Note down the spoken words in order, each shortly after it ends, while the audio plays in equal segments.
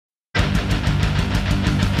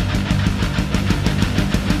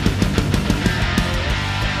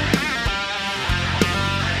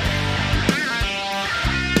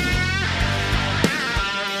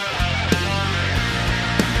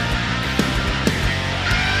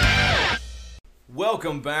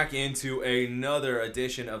Welcome back into another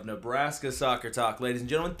edition of Nebraska Soccer Talk. Ladies and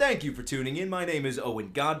gentlemen, thank you for tuning in. My name is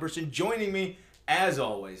Owen Godberson. Joining me, as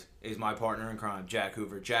always, is my partner in crime, Jack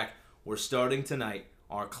Hoover. Jack, we're starting tonight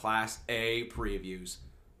our Class A previews.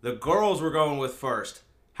 The girls we're going with first.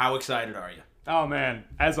 How excited are you? Oh, man.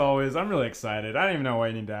 As always, I'm really excited. I don't even know what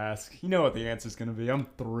I need to ask. You know what the answer's going to be. I'm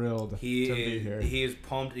thrilled to be here. He is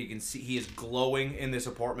pumped. You can see he is glowing in this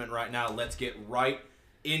apartment right now. Let's get right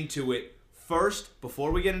into it. First,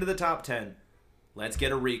 before we get into the top 10, let's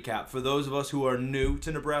get a recap. For those of us who are new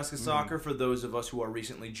to Nebraska soccer, for those of us who are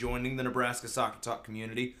recently joining the Nebraska Soccer Talk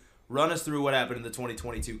community, run us through what happened in the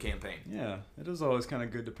 2022 campaign. Yeah, it is always kind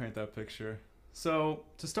of good to paint that picture. So,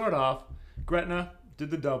 to start off, Gretna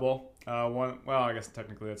did the double. I guess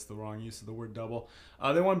technically that's the wrong use of the word double.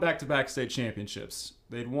 They won back-to-back state championships.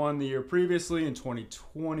 They'd won the year previously in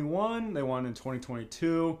 2021. They won in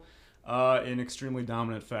 2022 in extremely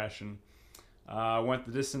dominant fashion. Went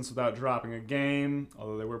the distance without dropping a game,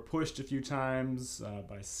 although they were pushed a few times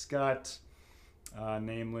by Scott,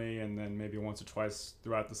 namely, and then maybe once or twice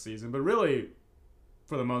throughout the season. But really,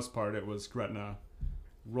 for the most part, it was Gretna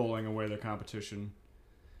rolling away their competition,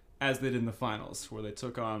 as they did in the finals, where they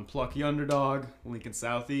took on plucky underdog Lincoln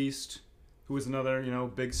Southeast, who was another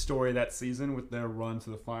big story that season with their run to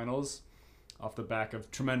the finals, off the back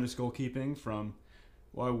of tremendous goalkeeping from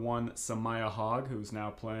one Samaya Hogg, who's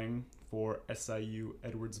now playing for SIU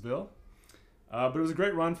Edwardsville. But it was a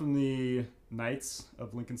great run from the Knights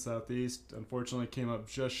of Lincoln Southeast. Unfortunately, came up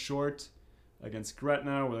just short against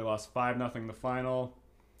Gretna, where they lost 5-0 in the final.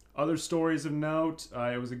 Other stories of note,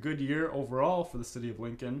 it was a good year overall for the city of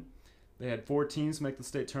Lincoln. They had 4 teams make the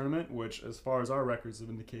state tournament, which, as far as our records have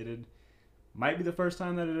indicated, might be the first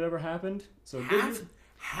time that it ever happened. So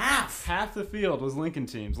half the field was Lincoln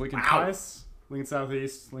teams. Lincoln Tice, Lincoln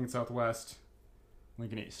Southeast, Lincoln Southwest,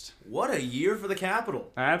 Lincoln East. What a year for the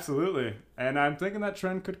Capital. Absolutely. And I'm thinking that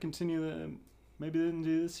trend could continue maybe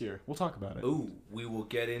into this year. We'll talk about it. Ooh, we will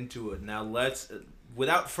get into it. Now let's,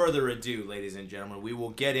 without further ado, ladies and gentlemen, we will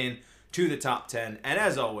get into the top 10. And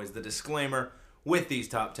as always, the disclaimer with these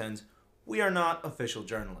top 10s, we are not official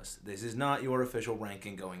journalists. This is not your official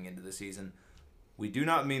ranking going into the season. We do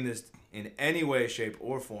not mean this in any way, shape,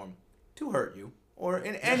 or form to hurt you or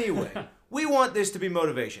in any way. We want this to be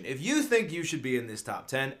motivation. If you think you should be in this top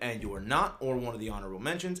 10 and you're not, or one of the honorable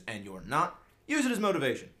mentions and you're not, use it as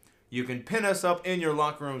motivation. You can pin us up in your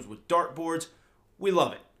locker rooms with dartboards. We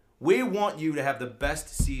love it. We want you to have the best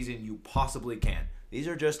season you possibly can. These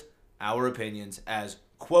are just our opinions as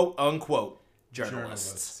quote-unquote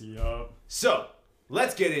journalists. Yup. So,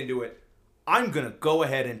 let's get into it. I'm going to go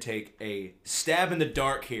ahead and take a stab in the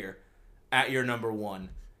dark here at your number 1.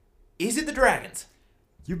 Is it the Dragons?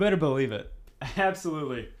 You better believe it.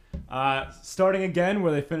 Absolutely. Starting again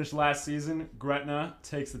where they finished last season, Gretna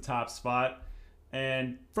takes the top spot,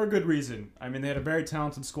 and for good reason. I mean, they had a very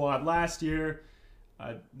talented squad last year.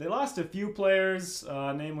 They lost a few players,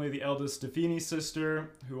 namely the eldest Defini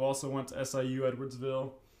sister, who also went to SIU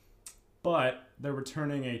Edwardsville. But they're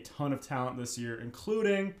returning a ton of talent this year,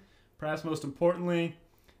 including, perhaps most importantly,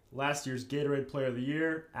 last year's Gatorade Player of the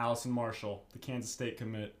Year, Allison Marshall, the Kansas State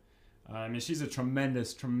commit. She's a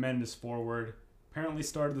tremendous, tremendous forward. Apparently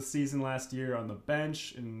started the season last year on the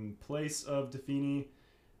bench in place of Defini.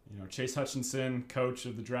 Chase Hutchinson, coach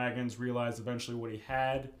of the Dragons, realized eventually what he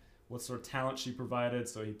had, what sort of talent she provided,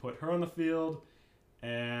 so he put her on the field,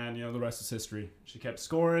 and, the rest is history. She kept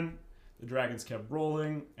scoring, the Dragons kept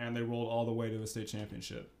rolling, and they rolled all the way to the state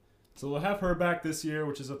championship. So they'll have her back this year,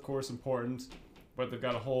 which is, of course, important, but they've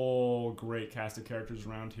got a whole great cast of characters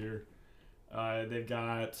around here. They've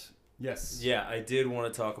got... Yes. Yeah, I did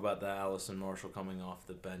want to talk about that Allison Marshall coming off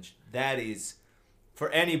the bench. That is, for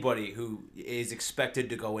anybody who is expected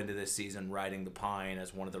to go into this season riding the pine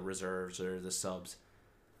as one of the reserves or the subs,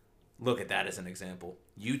 look at that as an example.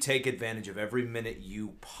 You take advantage of every minute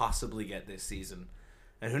you possibly get this season.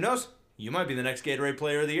 And who knows? You might be the next Gatorade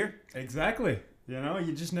Player of the Year. Exactly.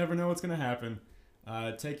 You just never know what's going to happen.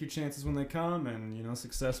 Take your chances when they come, and,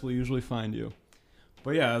 success will usually find you.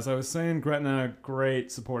 But yeah, as I was saying, Gretna,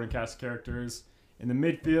 great supporting cast of characters. In the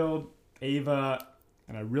midfield, Ava,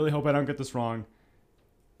 and I really hope I don't get this wrong,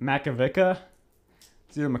 Makovica.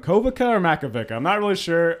 It's either Makovica or Makovica. I'm not really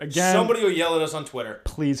sure. Again, somebody will yell at us on Twitter.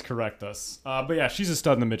 Please correct us. But yeah, she's a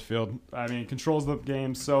stud in the midfield. I mean, controls the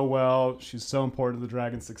game so well. She's so important to the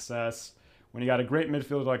Dragons' success. When you got a great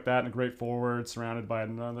midfield like that and a great forward surrounded by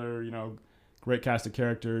another, great cast of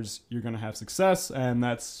characters, you're going to have success, and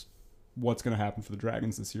that's what's going to happen for the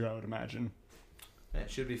Dragons this year, I would imagine. It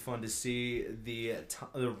should be fun to see the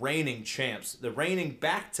reigning champs, the reigning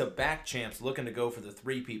back-to-back champs looking to go for the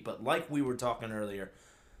three-peat. But like we were talking earlier,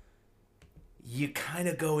 you kind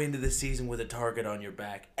of go into the season with a target on your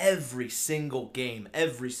back. Every single game,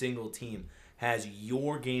 every single team has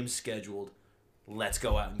your game scheduled. Let's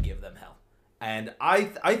go out and give them hell. And I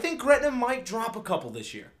think Gretna might drop a couple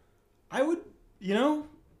this year. I would,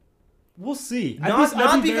 we'll see.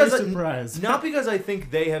 Not because surprised. Not because I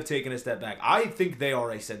think they have taken a step back. I think they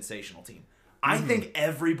are a sensational team. I think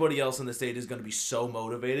everybody else in the state is going to be so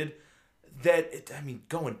motivated that,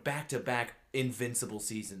 going back-to-back invincible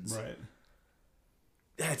seasons. Right.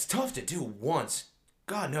 It's tough to do once.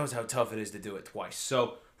 God knows how tough it is to do it twice.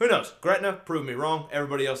 So, who knows? Gretna, prove me wrong.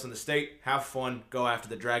 Everybody else in the state, have fun. Go after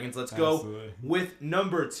the Dragons. Let's go with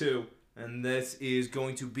number 2. And this is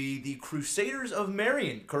going to be the Crusaders of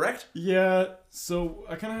Marion, correct? Yeah, so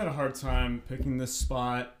I kind of had a hard time picking this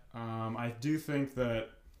spot. I do think that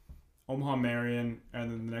Omaha Marion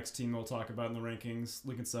and then the next team we'll talk about in the rankings,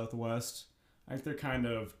 Lincoln Southwest, I think they're kind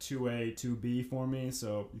of 2A, 2B for me,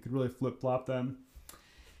 so you could really flip-flop them.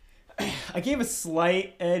 I gave a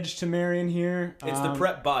slight edge to Marion here. It's the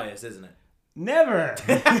prep bias, isn't it? Never!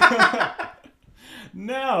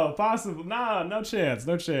 No, possible. No chance.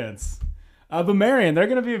 But Marion, they're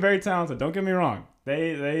going to be very talented. Don't get me wrong.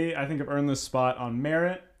 They I think, have earned this spot on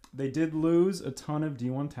merit. They did lose a ton of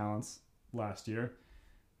D1 talents last year,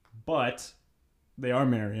 but they are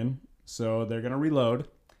Marion, so they're going to reload.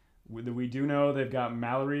 We do know they've got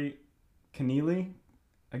Mallory Keneally.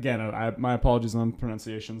 Again, my apologies on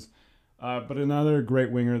pronunciations. But another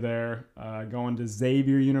great winger there, going to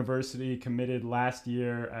Xavier University, committed last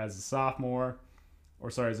year as a sophomore.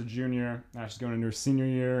 As a junior. Now she's going into her senior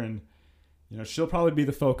year, and she'll probably be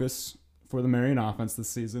the focus for the Marion offense this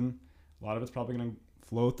season. A lot of it's probably going to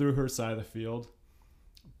flow through her side of the field,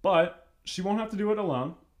 but she won't have to do it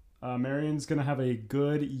alone. Marion's going to have a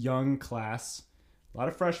good young class, a lot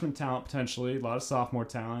of freshman talent potentially, a lot of sophomore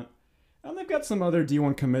talent, and they've got some other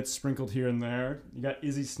D1 commits sprinkled here and there. You got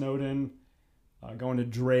Izzy Snowden going to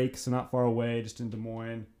Drake, so not far away, just in Des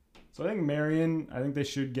Moines. So I think Marion, they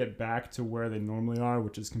should get back to where they normally are,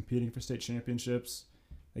 which is competing for state championships.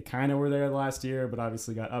 They kind of were there last year, but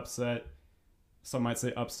obviously got upset. Some might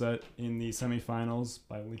say upset in the semifinals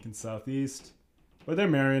by Lincoln Southeast. But they're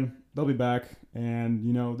Marion. They'll be back, and,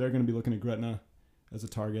 they're going to be looking at Gretna as a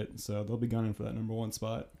target, so they'll be gunning for that number 1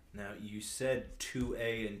 spot. Now, you said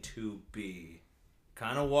 2A and 2B.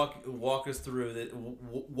 Kind of walk us through that.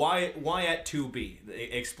 Why at 2B?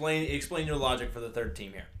 Explain your logic for the third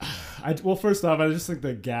team here. Well, first off, I just think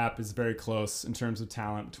the gap is very close in terms of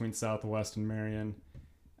talent between Southwest and Marion.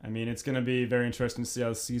 It's going to be very interesting to see how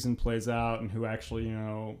the season plays out and who actually,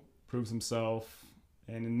 proves himself.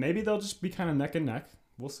 And maybe they'll just be kind of neck and neck.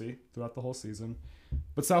 We'll see throughout the whole season.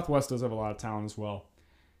 But Southwest does have a lot of talent as well.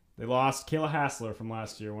 They lost Kayla Hassler from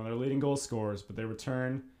last year, one of their leading goal scorers, but they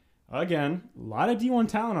return. Again, a lot of D1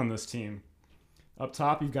 talent on this team. Up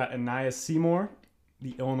top, you've got Anaya Seymour,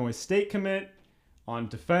 the Illinois State commit. On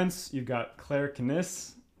defense, you've got Claire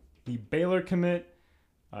Canis, the Baylor commit.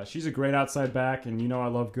 She's a great outside back, and I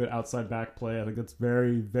love good outside back play. I think that's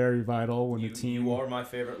very, very vital when the team... You are my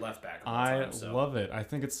favorite left back. Love it. I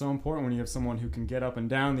think it's so important when you have someone who can get up and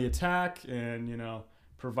down the attack and,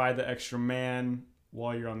 provide the extra man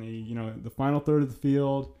while you're on the final third of the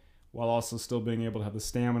field, while also still being able to have the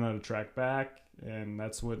stamina to track back, and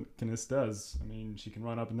that's what Canis does. She can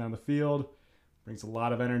run up and down the field, brings a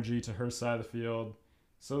lot of energy to her side of the field.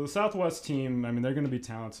 So the Southwest team, they're going to be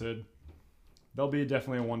talented. They'll be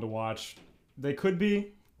definitely a one to watch. They could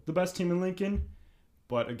be the best team in Lincoln,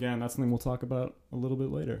 but again, that's something we'll talk about a little bit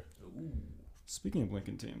later. Ooh. Speaking of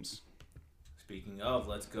Lincoln teams. Speaking of,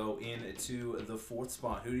 let's go into the 4th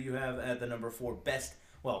spot. Who do you have at the number 4 best,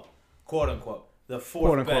 quote unquote, the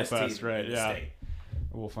 4th best team right, in the state?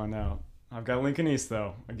 We'll find out. I've got Lincoln East,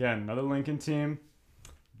 though. Again, another Lincoln team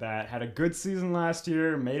that had a good season last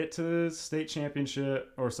year, made it to the state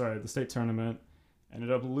the state tournament, ended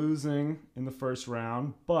up losing in the first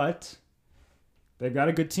round, but they've got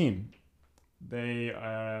a good team. They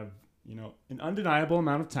have, an undeniable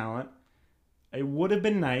amount of talent. It would have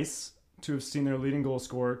been nice to have seen their leading goal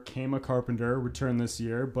scorer, Kama Carpenter, return this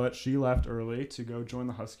year, but she left early to go join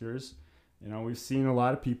the Huskers. We've seen a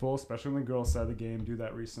lot of people, especially on the girls' side of the game, do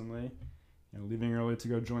that recently. Leaving early to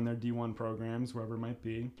go join their D1 programs, wherever it might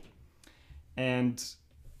be. And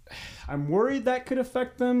I'm worried that could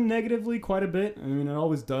affect them negatively quite a bit. It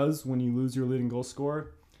always does when you lose your leading goal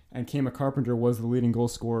scorer. And Kama Carpenter was the leading goal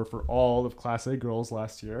scorer for all of Class A girls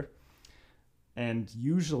last year. And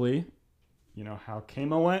usually, how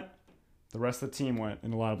Kama went, the rest of the team went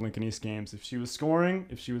in a lot of Lincoln East games. If she was scoring,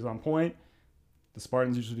 if she was on point, the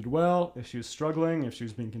Spartans usually did well. If she was struggling, if she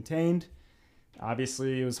was being contained,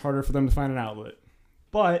 obviously it was harder for them to find an outlet.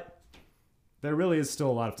 But there really is still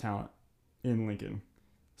a lot of talent in Lincoln,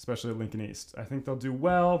 especially at Lincoln East. I think they'll do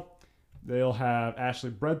well. They'll have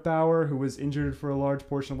Ashley Breadbauer, who was injured for a large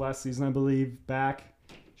portion of last season, I believe, back.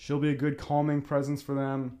 She'll be a good calming presence for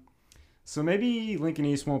them. So maybe Lincoln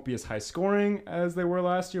East won't be as high scoring as they were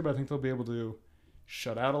last year, but I think they'll be able to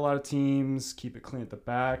shut out a lot of teams, keep it clean at the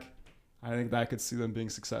back. I think that could see them being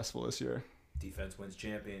successful this year. Defense wins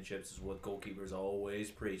championships is what goalkeepers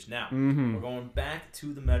always preach. Now, we're going back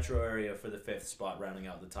to the metro area for the 5th spot, rounding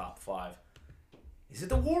out the top 5. Is it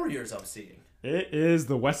the Warriors I'm seeing? It is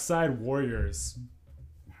the West Side Warriors.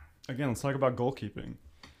 Again, let's talk about goalkeeping.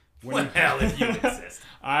 Well, if you insist.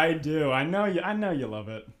 I do. I know you love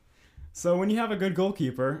it. So when you have a good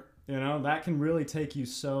goalkeeper, that can really take you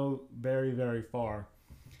so very, very far.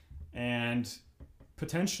 And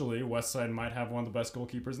potentially, Westside might have one of the best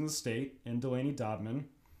goalkeepers in the state in Delaney Dobman.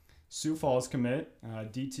 Sioux Falls commit,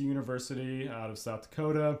 DT University out of South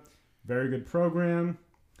Dakota. Very good program.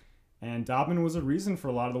 And Dobman was a reason for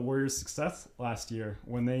a lot of the Warriors' success last year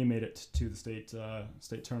when they made it to the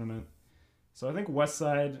state tournament. So I think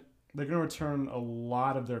Westside, they're going to return a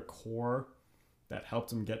lot of their core that helped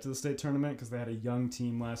them get to the state tournament because they had a young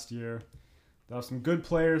team last year. They'll have some good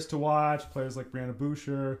players to watch, players like Brianna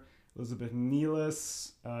Boucher, Elizabeth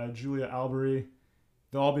Nealis, Julia Albery.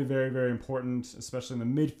 They'll all be very, very important, especially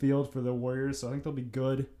in the midfield for the Warriors. So I think they'll be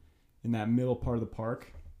good in that middle part of the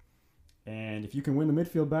park. And if you can win the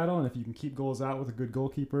midfield battle and if you can keep goals out with a good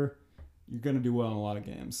goalkeeper, you're going to do well in a lot of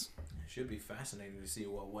games. It should be fascinating to see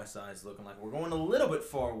what Westside is looking like. We're going a little bit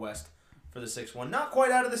far west for the 6-1. Not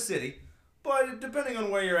quite out of the city, but depending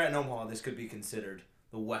on where you're at in Omaha, this could be considered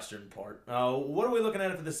the western part. What are we looking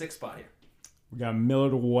at for the 6th spot here? We got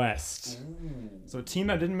Millard West. Ooh. So a team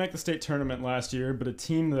that didn't make the state tournament last year, but a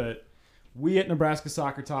team that we at Nebraska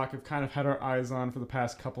Soccer Talk have kind of had our eyes on for the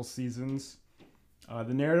past couple seasons.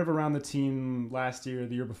 The narrative around the team last year,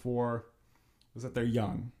 the year before, was that they're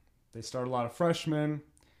young. They start a lot of freshmen,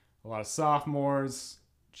 a lot of sophomores,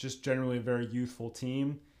 just generally a very youthful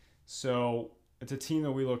team. So it's a team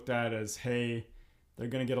that we looked at as, hey, they're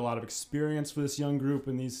going to get a lot of experience for this young group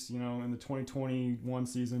in these, in the 2021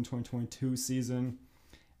 season, 2022 season.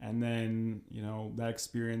 And then, that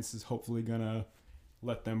experience is hopefully going to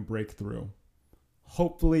let them break through.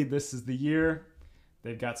 Hopefully this is the year.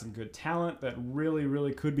 They've got some good talent that really,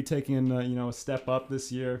 really could be taking, a step up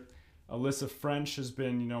this year. Alyssa French has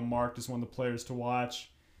been, marked as one of the players to watch.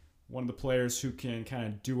 One of the players who can kind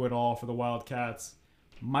of do it all for the Wildcats.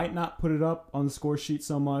 Might not put it up on the score sheet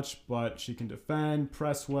so much, but she can defend,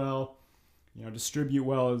 press well, distribute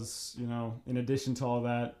well as, in addition to all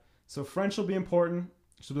that. So French will be important.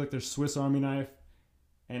 She'll be like their Swiss Army knife.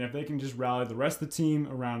 And if they can just rally the rest of the team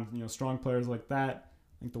around, strong players like that,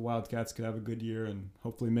 I think the Wildcats could have a good year and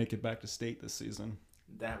hopefully make it back to state this season.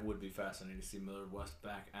 That would be fascinating to see Millard West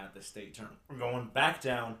back at the state tournament. We're going back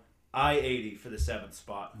down I-80 for the 7th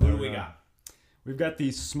spot. Who do we got? We've got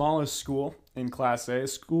the smallest school in Class A. A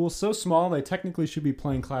school so small they technically should be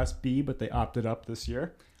playing Class B, but they opted up this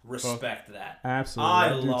year. Respect that. Absolutely.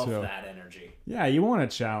 I love that energy. Yeah, you want a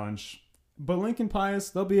challenge. But Lincoln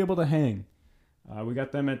Pius, they'll be able to hang. We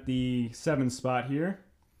got them at the 7th spot here.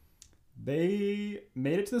 They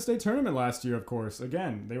made it to the state tournament last year, of course.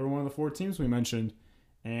 Again, they were one of the 4 teams we mentioned.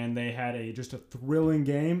 And they had just a thrilling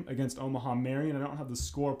game against Omaha Marion. I don't have the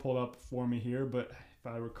score pulled up for me here, but if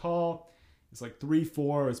I recall, it's like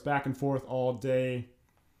 3-4. It's back and forth all day.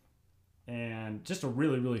 And just a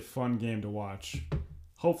really, really fun game to watch.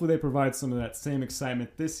 Hopefully they provide some of that same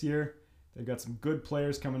excitement this year. They've got some good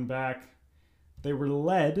players coming back. They were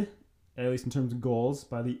led, at least in terms of goals,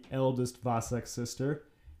 by the eldest Vasek sister.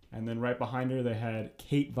 And then right behind her, they had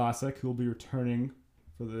Kate Vasek, who will be returning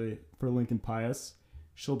for Lincoln Pius.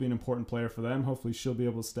 She'll be an important player for them. Hopefully she'll be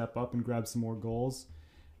able to step up and grab some more goals.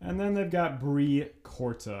 And then they've got Bree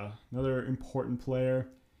Corta, another important player.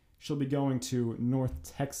 She'll be going to North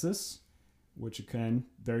Texas, which, again,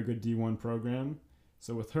 very good D1 program.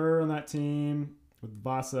 So with her on that team, with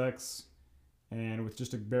Vasek's, and with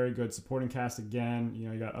just a very good supporting cast again,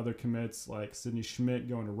 you got other commits like Sydney Schmidt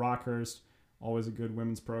going to Rockhurst, always a good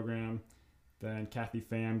women's program. Then Kathy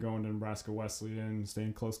Pham going to Nebraska Wesleyan,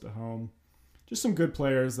 staying close to home. Just some good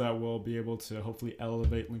players that will be able to hopefully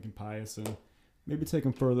elevate Lincoln Pius and maybe take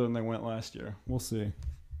them further than they went last year. We'll see.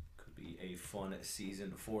 Could be a fun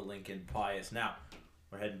season for Lincoln Pius. Now,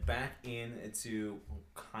 we're heading back into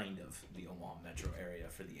kind of the Omaha metro area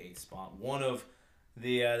for the 8th spot. One of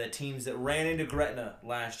the teams that ran into Gretna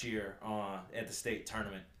last year at the state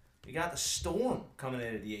tournament. You got the Storm coming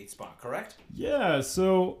in at the 8th spot, correct? Yeah,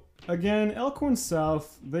 so again, Elkhorn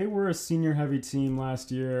South, they were a senior-heavy team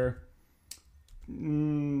last year,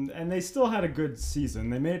 and they still had a good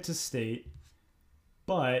season. They made it to state,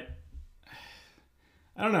 but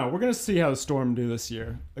I don't know. We're going to see how the Storm do this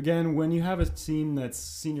year. Again, when you have a team that's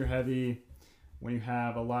senior-heavy, when you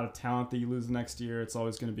have a lot of talent that you lose next year, it's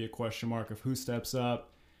always going to be a question mark of who steps up.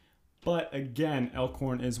 But again,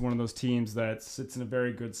 Elkhorn is one of those teams that sits in a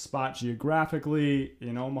very good spot geographically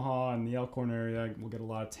in Omaha and the Elkhorn area. We'll get a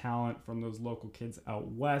lot of talent from those local kids out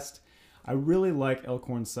west. I really like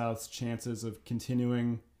Elkhorn South's chances of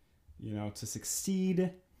continuing, to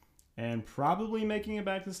succeed and probably making it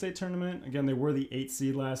back to the state tournament. Again, they were the 8th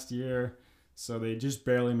seed last year, so they just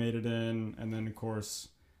barely made it in. And then, of course,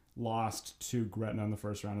 lost to Gretna in the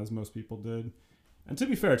first round, as most people did. And to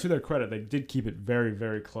be fair, to their credit, they did keep it very,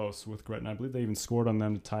 very close with Gretna. I believe they even scored on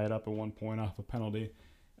them to tie it up at one point off a penalty.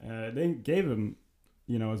 They gave them,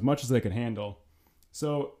 as much as they could handle.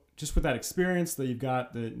 So just with that experience that you've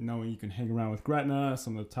got, that knowing you can hang around with Gretna,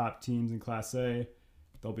 some of the top teams in Class A,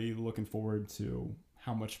 they'll be looking forward to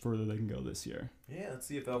how much further they can go this year. Yeah, let's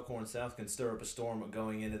see if Elkhorn South can stir up a storm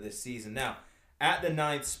going into this season. Now, at the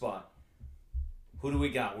 9th spot, who do we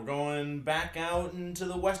got? We're going back out into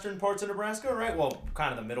the western parts of Nebraska, right? Well,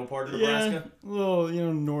 kind of the middle part of Nebraska. Yeah, a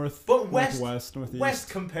little, north, but northwest, northeast. West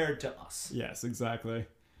compared to us. Yes, exactly.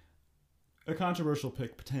 A controversial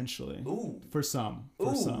pick, potentially. Ooh. For some.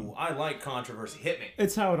 I like controversy. Hit me.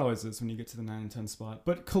 It's how it always is when you get to the 9 and 10 spot.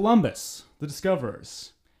 But Columbus, the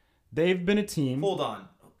Discoverers, they've been a team. Hold on.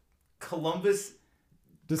 Columbus's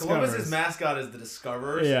mascot is the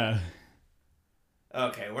Discoverers? Yeah.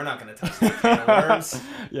 Okay, we're not going to touch that can of worms.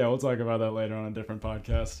 Yeah, we'll talk about that later on a different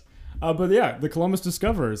podcast. But yeah, the Columbus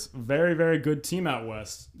Discoverers, very, very good team out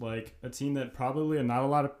west. Like a team that probably not a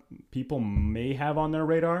lot of people may have on their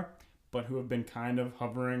radar, but who have been kind of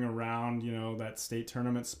hovering around, that state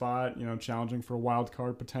tournament spot, challenging for a wild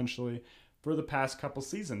card potentially for the past couple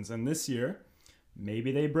seasons. And this year,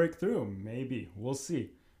 maybe they break through. Maybe. We'll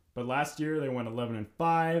see. But last year, they went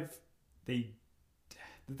 11-5. The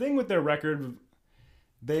thing with their record,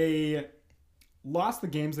 they lost the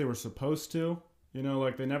games they were supposed to. They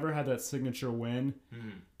never had that signature win.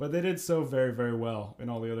 But they did so very, very well in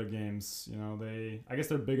all the other games. I guess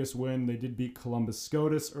their biggest win, they did beat Columbus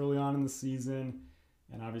SCOTUS early on in the season.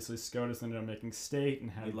 And obviously SCOTUS ended up making state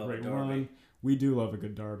and had a great run. We do love a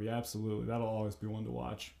good derby, absolutely. That'll always be one to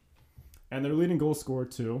watch. And their leading goal scorer,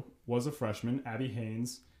 too, was a freshman, Abby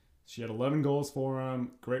Haynes. She had 11 goals for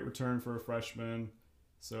him. Great return for a freshman.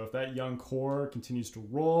 So if that young core continues to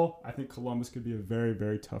roll, I think Columbus could be a very,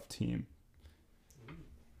 very tough team.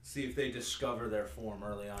 See if they discover their form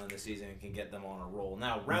early on in the season and can get them on a roll.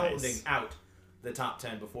 Now, rounding out the top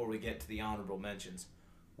 10 before we get to the honorable mentions,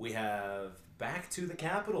 we have back to the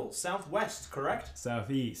capital, Southwest, correct?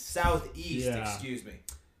 Southeast, excuse me.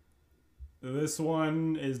 This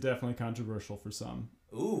one is definitely controversial for some.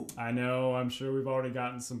 Ooh. I know, I'm sure we've already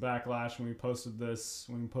gotten some backlash when we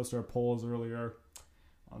posted our polls earlier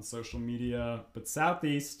on social media. But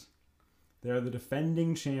Southeast, they're the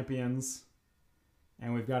defending champions,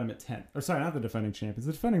 and we've got them at 10. Or sorry, not the defending champions,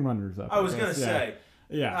 the defending runners-up. I was going to say.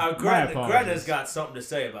 Yeah. Gretna's got something to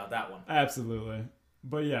say about that one. Absolutely.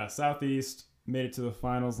 But yeah, Southeast made it to the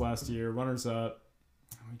finals last year, runners-up.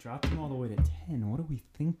 We dropped them all the way to 10. What are we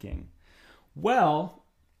thinking? Well,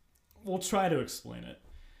 we'll try to explain it.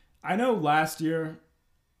 I know last year,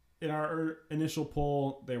 in our initial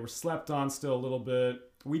poll, they were slept on still a little bit.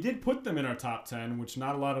 We did put them in our top 10, which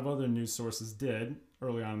not a lot of other news sources did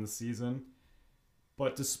early on in the season.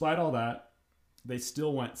 But despite all that, they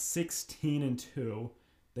still went 16-2.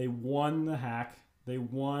 They won the HAC. They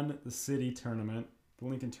won the city tournament, the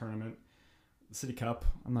Lincoln tournament, the City Cup.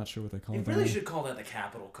 I'm not sure what they call it. They really should call that the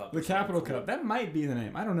Capital Cup. The Capital Cup. That might be the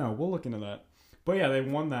name. I don't know. We'll look into that. But yeah, they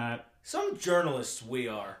won that. Some journalists we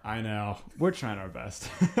are. I know. We're trying our best.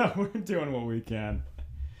 We're doing what we can.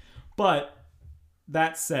 But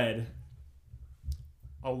that said,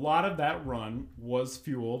 a lot of that run was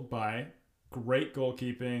fueled by great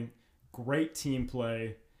goalkeeping, great team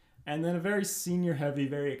play, and then a very senior-heavy,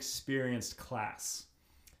 very experienced class.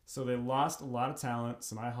 So they lost a lot of talent,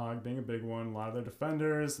 Samai Hogg being a big one, a lot of their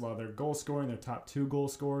defenders, a lot of their goal scoring, their top 2 goal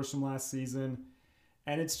scorers from last season.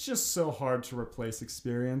 And it's just so hard to replace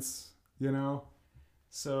experience,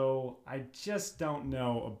 So I just don't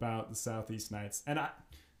know about the Southeast Knights. And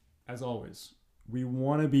as always, we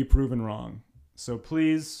want to be proven wrong. So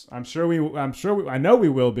please, I know we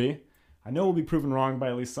will be. I know we'll be proven wrong by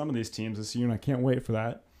at least some of these teams this year, and I can't wait for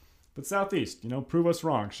that. But Southeast, prove us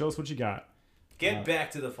wrong. Show us what you got. Get back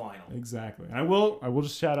to the final. Exactly. And I will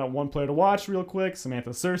just shout out one player to watch real quick.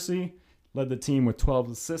 Samantha Cersei led the team with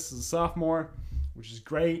 12 assists as a sophomore, which is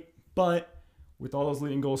great. But with all those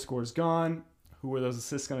leading goal scorers gone, who are those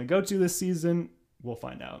assists going to go to this season? We'll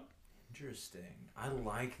find out. Interesting. I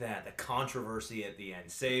like that. The controversy at the end.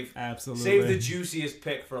 Absolutely. Save the juiciest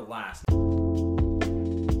pick for last.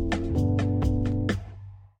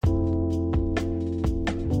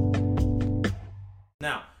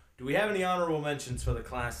 Now, do we have any honorable mentions for the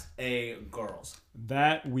Class A girls?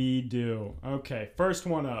 That we do. Okay, first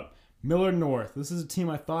one up. Millard North. This is a team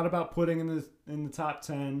I thought about putting in the top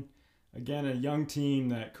 10. Again, a young team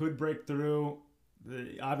that could break through.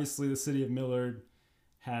 Obviously, the city of Millard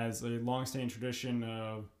has a long-standing tradition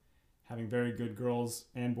of having very good girls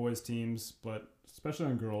and boys teams, but especially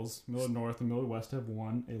on girls, Millard North and Millard West have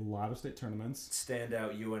won a lot of state tournaments.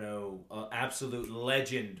 Standout UNO, absolute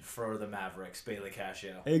legend for the Mavericks, Bailey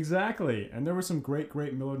Cascio. Exactly, and there were some great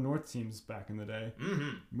Millard North teams back in the day. Mm-hmm.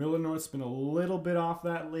 Millard North's been a little bit off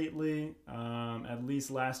that lately. At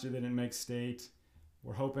least last year they didn't make state.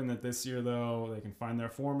 We're hoping that this year, though, they can find their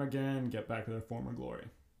form again, get back to their former glory.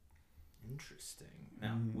 Interesting.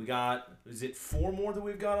 Now, we got, is it 4 more that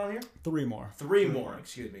we've got on here? 3 more. 3 more,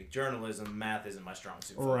 excuse me. Journalism, math isn't my strong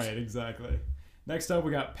suit, folks. Right, exactly. Next up,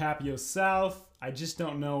 we got Papio South. I just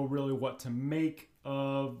don't know really what to make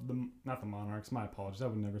of not the Monarchs, my apologies, I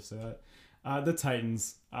would never say that. The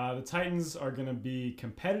Titans. The Titans are going to be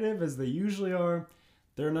competitive as they usually are.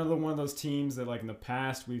 They're another one of those teams that, like in the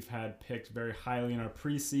past, we've had picked very highly in our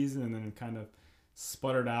preseason and then kind of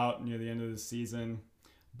sputtered out near the end of the season.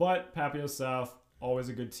 But Papio South, always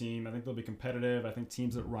a good team. I think they'll be competitive. I think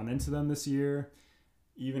teams that run into them this year,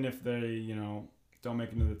 even if they, don't make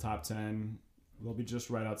it into the top 10, they'll be just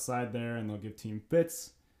right outside there and they'll give team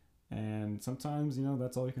fits. And sometimes,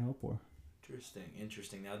 that's all you can hope for.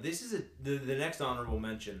 Interesting. Now, this is the next honorable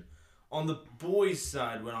mention. On the boys'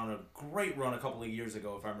 side, went on a great run a couple of years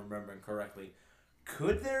ago, if I'm remembering correctly.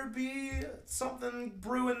 Could there be something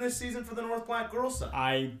brewing this season for the North Platte girls' side?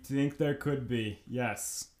 I think there could be,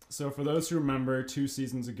 yes. So for those who remember, 2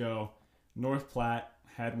 seasons ago, North Platte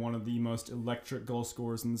had one of the most electric goal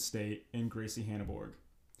scorers in the state in Gracie Hanneborg.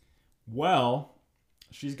 Well,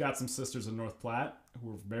 she's got some sisters in North Platte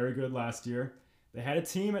who were very good last year. They had a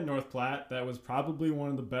team at North Platte that was probably one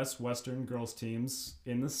of the best Western girls teams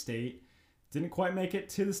in the state. Didn't quite make it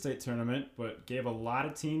to the state tournament, but gave a lot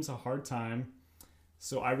of teams a hard time.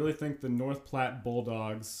 So I really think the North Platte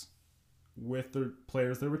Bulldogs, with the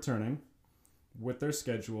players they're returning, with their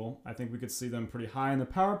schedule, I think we could see them pretty high in the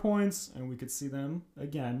PowerPoints, and we could see them,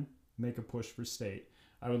 again, make a push for state.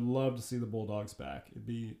 I would love to see the Bulldogs back. It'd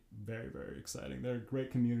be very, very exciting. They're a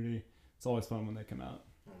great community. It's always fun when they come out.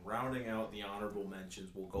 Rounding out the honorable mentions,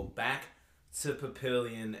 we'll go back to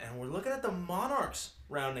Papillion, and we're looking at the Monarchs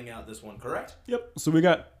rounding out this one, correct? Yep. So we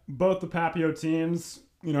got both the Papio teams,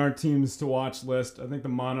 our teams to watch list. I think the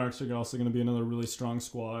Monarchs are also going to be another really strong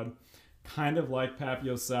squad. Kind of like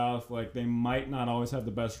Papio South, like they might not always have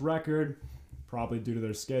the best record, probably due to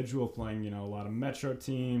their schedule, playing, a lot of metro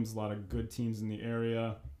teams, a lot of good teams in the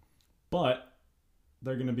area. But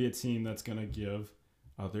they're going to be a team that's going to give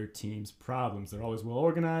other teams problems. They're always well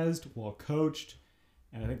organized, well coached,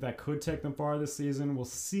 and I think that could take them far this season. We'll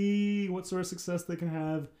see what sort of success they can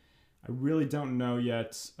have. I really don't know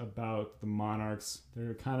yet about the Monarchs.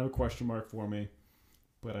 They're kind of a question mark for me,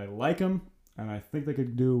 but I like them, and I think they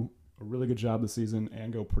could do a really good job this season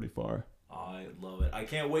and go pretty far. I love it. I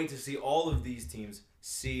can't wait to see all of these teams,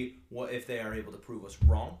 see what if they are able to prove us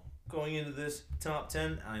wrong going into this top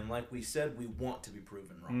 10. And like we said, we want to be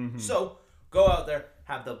proven wrong. Mm-hmm. So go out there,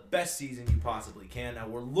 have the best season you possibly can. Now,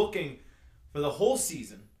 we're looking for the whole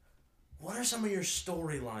season. What are some of your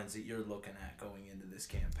storylines that you're looking at going into this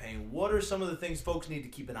campaign? What are some of the things folks need to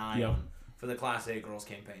keep an eye on for the Class A girls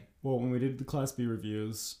campaign? Well, when we did the Class B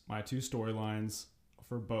reviews, my 2 storylines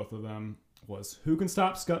for both of them was who can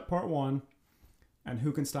stop Scut Part 1 and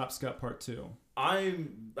who can stop Scut Part 2.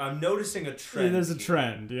 I'm noticing a trend. Yeah, there's a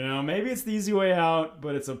trend, Maybe it's the easy way out,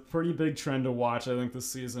 but it's a pretty big trend to watch, I think,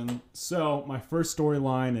 this season. So my first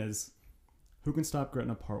storyline is who can stop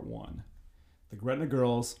Gretna Part 1. The Gretna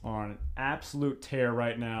girls are on an absolute tear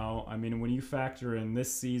right now. I mean, when you factor in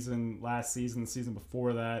this season, last season, the season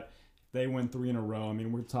before that, they win 3 in a row. I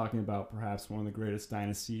mean, we're talking about perhaps one of the greatest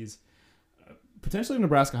dynasties, potentially in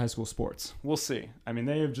Nebraska high school sports. We'll see. I mean,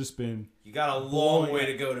 they have just been... You got a long way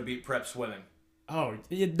to go to beat prep swimming. Oh,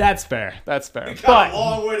 yeah, that's fair. That's fair. You got a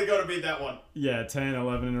long way to go to beat that one. Yeah, 10,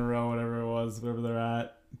 11 in a row, whatever it was, whatever they're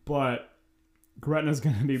at. But Gretna's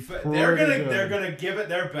going to be pretty good. They're going to give it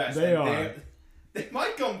their best. They are. They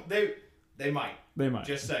might come. They might. They might.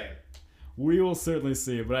 Just saying. We will certainly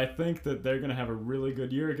see, but I think that they're going to have a really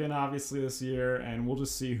good year again, obviously, this year, and we'll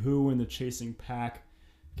just see who in the chasing pack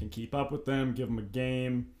can keep up with them, give them a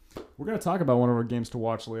game. We're going to talk about one of our games to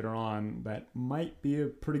watch later on that might be a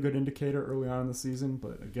pretty good indicator early on in the season,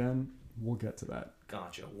 but again, we'll get to that.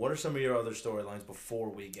 Gotcha. What are some of your other storylines before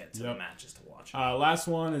we get to the matches to watch? Last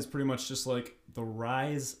one is pretty much just like the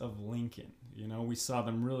rise of Lincoln. You know, we saw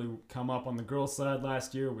them really come up on the girls' side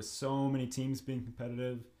last year with so many teams being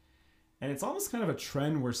competitive. And it's almost kind of a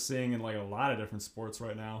trend we're seeing in like a lot of different sports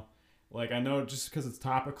right now. Like I know just because it's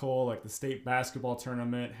topical, like the state basketball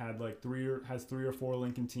tournament has 3 or 4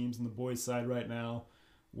 Lincoln teams in the boys' side right now,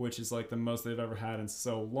 which is like the most they've ever had in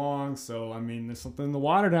so long. So I mean, there's something in the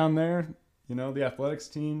water down there. You know, the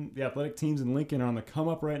athletic teams in Lincoln are on the come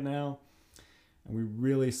up right now, and we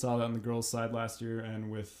really saw that on the girls' side last year.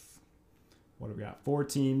 And with what have we got? 4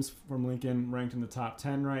 teams from Lincoln ranked in the top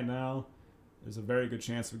 10 right now. There's a very good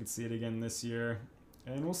chance we could see it again this year.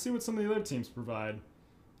 And we'll see what some of the other teams provide.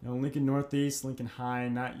 You know, Lincoln Northeast, Lincoln High,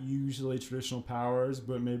 not usually traditional powers,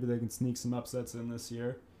 but maybe they can sneak some upsets in this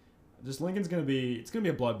year. Just Lincoln's going to be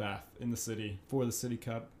a bloodbath in the city for the City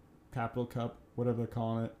Cup, Capital Cup, whatever they're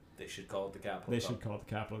calling it. They should call it the Capital Cup. They should call it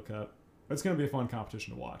the Capital Cup. It's going to be a fun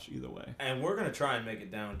competition to watch either way. And we're going to try and make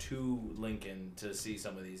it down to Lincoln to see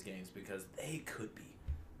some of these games because they could be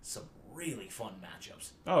some really fun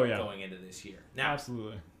matchups going into this year. Now,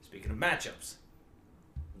 absolutely. Speaking of matchups,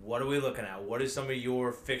 what are we looking at? What is some of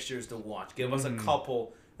your fixtures to watch? Give us a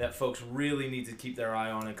couple that folks really need to keep their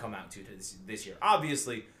eye on and come out to this year.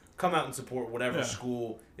 Obviously, come out and support whatever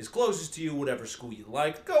school is closest to you, whatever school you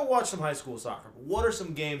like. Go watch some high school soccer. But what are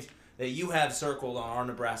some games that you have circled on our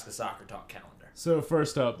Nebraska Soccer Talk calendar? So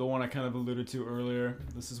first up, the one I kind of alluded to earlier.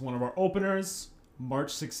 This is one of our openers,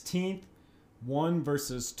 March 16th. 1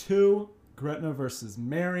 versus 2, Gretna versus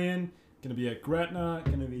Marion. Going to be at Gretna.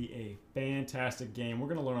 Going to be a fantastic game. We're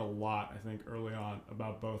going to learn a lot, I think, early on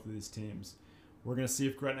about both of these teams. We're going to see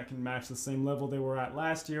if Gretna can match the same level they were at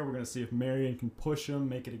last year. We're going to see if Marion can push them,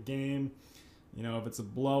 make it a game. You know, if it's a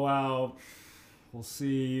blowout, we'll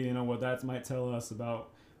see, you know, what that might tell us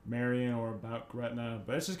about Marion or about Gretna.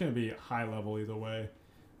 But it's just going to be high level either way.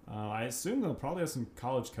 I assume they'll probably have some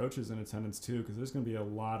college coaches in attendance, too, because there's going to be a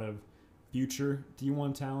lot of future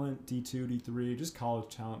D1 talent, D2, D3, just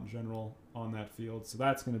college talent in general on that field. So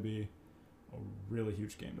that's going to be a really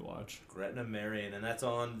huge game to watch. Gretna Marion, and that's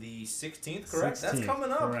on the 16th, correct? 16th, that's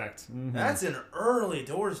coming up. Correct. Mm-hmm. That's an early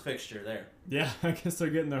doors fixture there. Yeah, I guess they're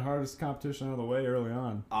getting their hardest competition out of the way early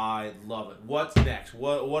on. I love it. What's next?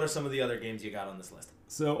 What are some of the other games you got on this list?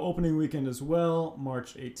 So opening weekend as well,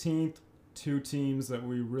 March 18th. 2 teams that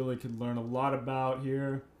we really could learn a lot about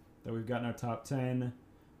here that we've got in our top 10.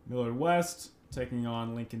 Millard West taking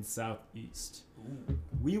on Lincoln Southeast. Ooh.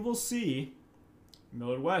 We will see.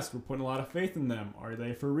 Millard West, we're putting a lot of faith in them. Are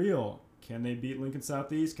they for real? Can they beat Lincoln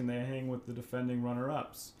Southeast? Can they hang with the defending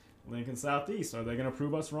runner-ups? Lincoln Southeast, are they going to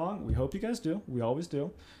prove us wrong? We hope you guys do. We always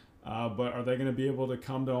do. But are they going to be able to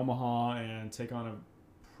come to Omaha and take on a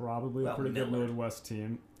pretty good Millard West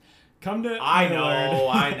team? Come to I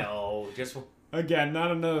Millard. know. Just again,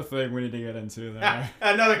 not another thing we need to get into there.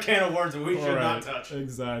 another can of worms that we should not touch.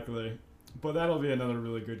 Exactly. But that'll be another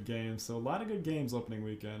really good game. So a lot of good games opening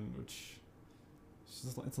weekend, which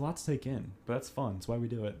it's a lot to take in. But that's fun. That's why we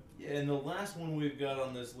do it. Yeah, and the last one we've got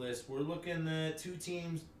on this list, we're looking at 2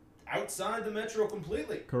 teams outside the metro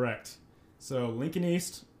completely. Correct. So Lincoln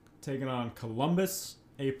East taking on Columbus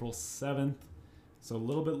April 7th. So a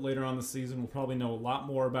little bit later on the season, we'll probably know a lot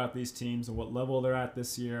more about these teams and what level they're at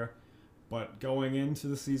this year. But going into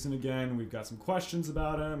the season again, we've got some questions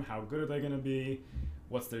about them. How good are they going to be?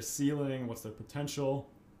 What's their ceiling? What's their potential?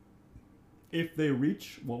 If they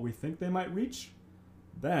reach what we think they might reach,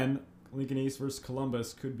 then Lincoln East versus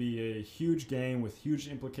Columbus could be a huge game with huge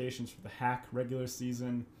implications for the HAC regular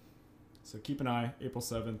season. So keep an eye, April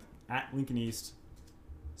 7th, at Lincoln East,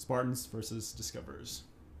 Spartans versus Discoverers.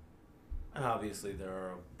 And obviously there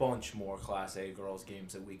are a bunch more Class A girls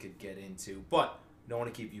games that we could get into, but don't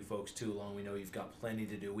want to keep you folks too long. We know you've got plenty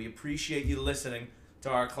to do. We appreciate you listening to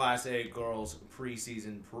our Class A girls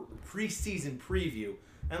preseason preview.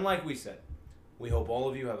 And like we said, we hope all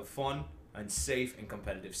of you have a fun and safe and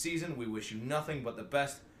competitive season. We wish you nothing but the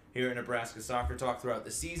best here at Nebraska Soccer Talk throughout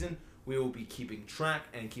the season. We will be keeping track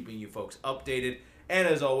and keeping you folks updated. And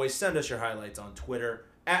as always, send us your highlights on Twitter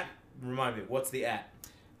remind me, what's the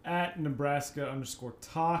 @?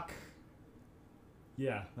 @Nebraska_talk.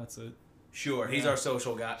 Yeah, that's it. Sure, he's Yeah. our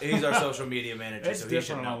social guy. He's our social media manager, It's so he should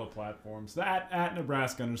different on all know. the platforms. That at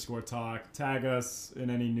Nebraska_talk. Tag us in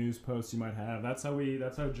any news posts you might have. That's how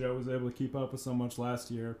Joe was able to keep up with so much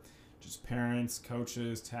last year. Just parents,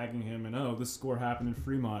 coaches tagging him, and this score happened in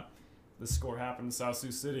Fremont. This score happened in South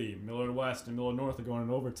Sioux City. Millard West and Millard North are going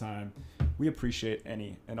in overtime. We appreciate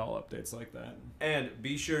any and all updates like that. And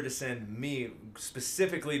be sure to send me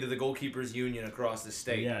specifically to the Goalkeepers Union across the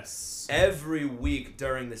state. Yes. Every week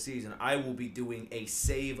during the season, I will be doing a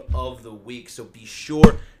save of the week. So be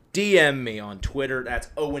sure, DM me on Twitter. That's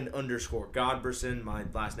Owen_Godberson. My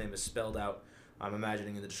last name is spelled out, I'm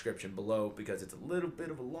imagining, in the description below because it's a little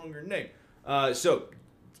bit of a longer name. So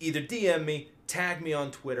either DM me, tag me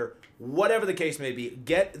on Twitter, whatever the case may be.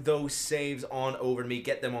 Get those saves on over to me.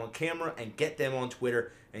 Get them on camera and get them on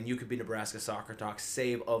Twitter. And you could be Nebraska Soccer Talk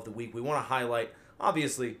Save of the Week. We want to highlight,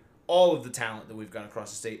 obviously, all of the talent that we've got across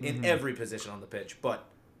the state in every position on the pitch. But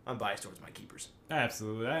I'm biased towards my keepers.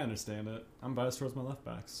 Absolutely. I understand it. I'm biased towards my left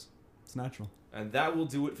backs. It's natural. And that will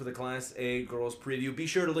do it for the Class A Girls Preview. Be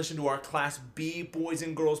sure to listen to our Class B Boys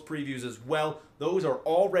and Girls Previews as well. Those are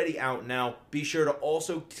already out now. Be sure to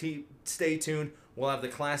also stay tuned. We'll have the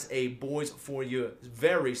Class A Boys for you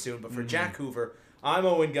very soon. But for Jack Hoover, I'm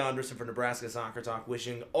Owen Gonderson for Nebraska Soccer Talk,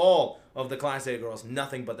 wishing all of the Class A girls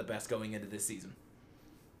nothing but the best going into this season.